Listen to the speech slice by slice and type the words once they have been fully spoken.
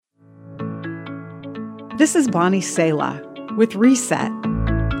This is Bonnie Sala with Reset.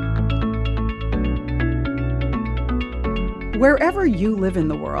 Wherever you live in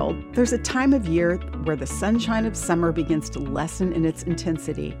the world, there's a time of year where the sunshine of summer begins to lessen in its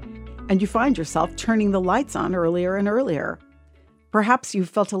intensity, and you find yourself turning the lights on earlier and earlier. Perhaps you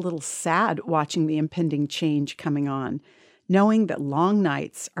felt a little sad watching the impending change coming on, knowing that long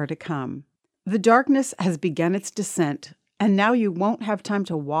nights are to come. The darkness has begun its descent, and now you won't have time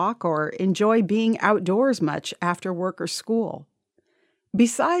to walk or enjoy being outdoors much after work or school.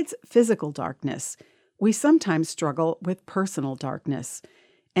 Besides physical darkness, we sometimes struggle with personal darkness.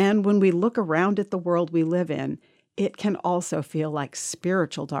 And when we look around at the world we live in, it can also feel like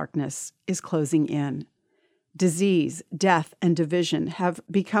spiritual darkness is closing in. Disease, death, and division have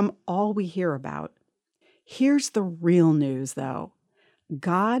become all we hear about. Here's the real news, though.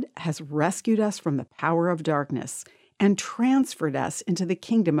 God has rescued us from the power of darkness and transferred us into the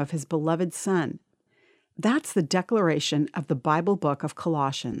kingdom of His beloved Son. That's the declaration of the Bible book of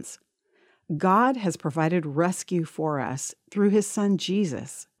Colossians. God has provided rescue for us through His Son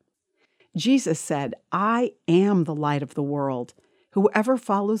Jesus. Jesus said, "I am the light of the world. Whoever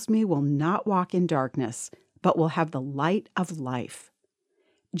follows me will not walk in darkness, but will have the light of life."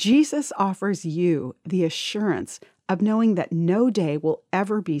 Jesus offers you the assurance of knowing that no day will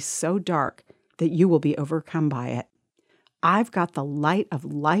ever be so dark that you will be overcome by it. "I've got the light of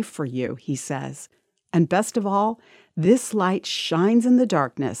life for you," He says. And best of all, this light shines in the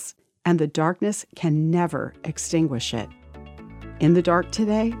darkness, and the darkness can never extinguish it. In the dark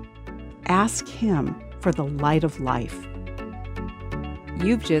today, ask Him for the light of life.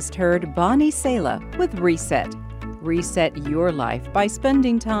 You've just heard Bonnie Sala with Reset. Reset your life by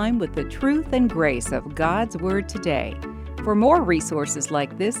spending time with the truth and grace of God's Word today. For more resources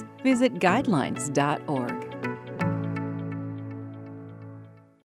like this, visit guidelines.org.